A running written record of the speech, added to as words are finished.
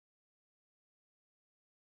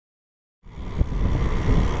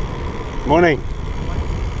Morning.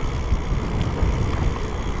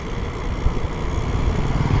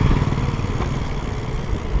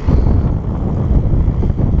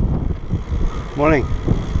 Morning.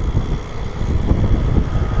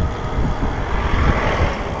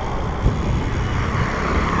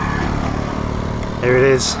 Here it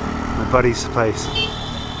is, my buddy's place.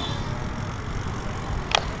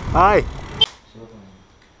 Hi.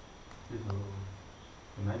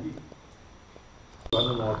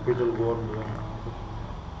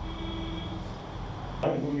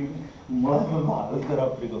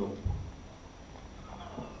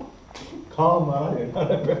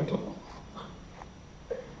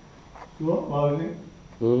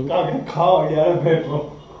 खाओ यार बैठो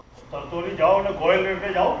तरतोली जाओ ना गोयल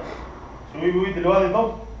लेके जाओ सुई हुई दिलवा देता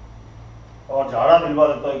हूँ और झाड़ा दिलवा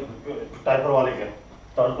देता हूँ टाइपर वाले के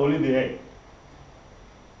तरतोली दे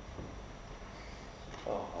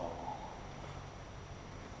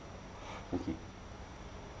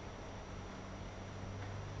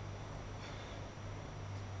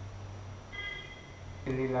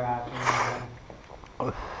लगाते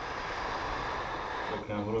हैं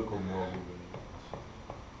कैमरे को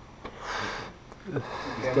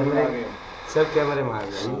सब कैमरे मार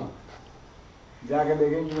गए जाके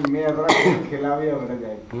देखेंगे मैं अगर खिला भी हो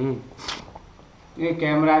जाएगी। ये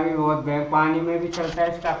कैमरा भी बहुत पानी में भी चलता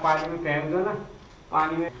है इसका पानी में फेंक दो ना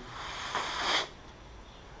पानी में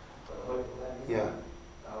Yeah.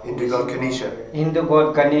 Hindu god Ganesha. Hindu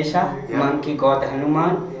god Ganesha, Yeah. monkey god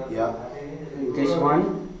Hanuman, Yeah. this one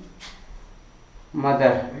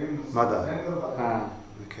mother. Mother.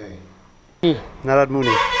 Okay. Narad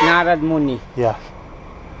Muni. Narad Muni. Yeah.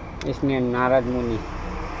 His name Narad Muni.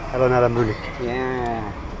 Hello Narad Muni.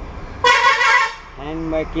 Yeah. And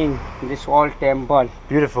making this all temple.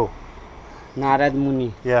 Beautiful. Narad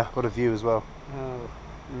Muni. Yeah, got a view as well. Oh,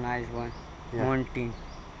 nice one. Yeah. Mountain.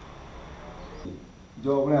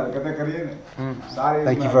 जो अपने हरकतें करिए ना सारे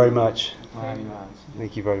Thank you very much.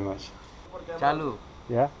 Thank you very much. चालू.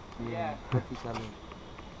 Yeah? Yeah. चालू.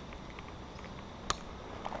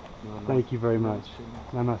 Thank you very much.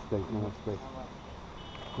 Namaste. Namaste.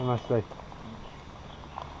 Namaste.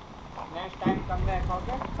 Next time come back,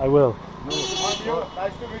 okay? I will.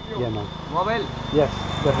 Nice to meet you. Yeah, man. Mobile. Yes,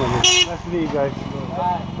 definitely. Nice to meet you guys.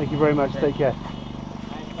 Bye. Thank you very much. Take care.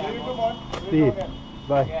 See you tomorrow. See you.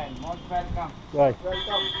 Bye. Again, most welcome. Bye.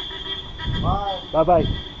 Welcome. Bye. Bye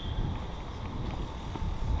bye.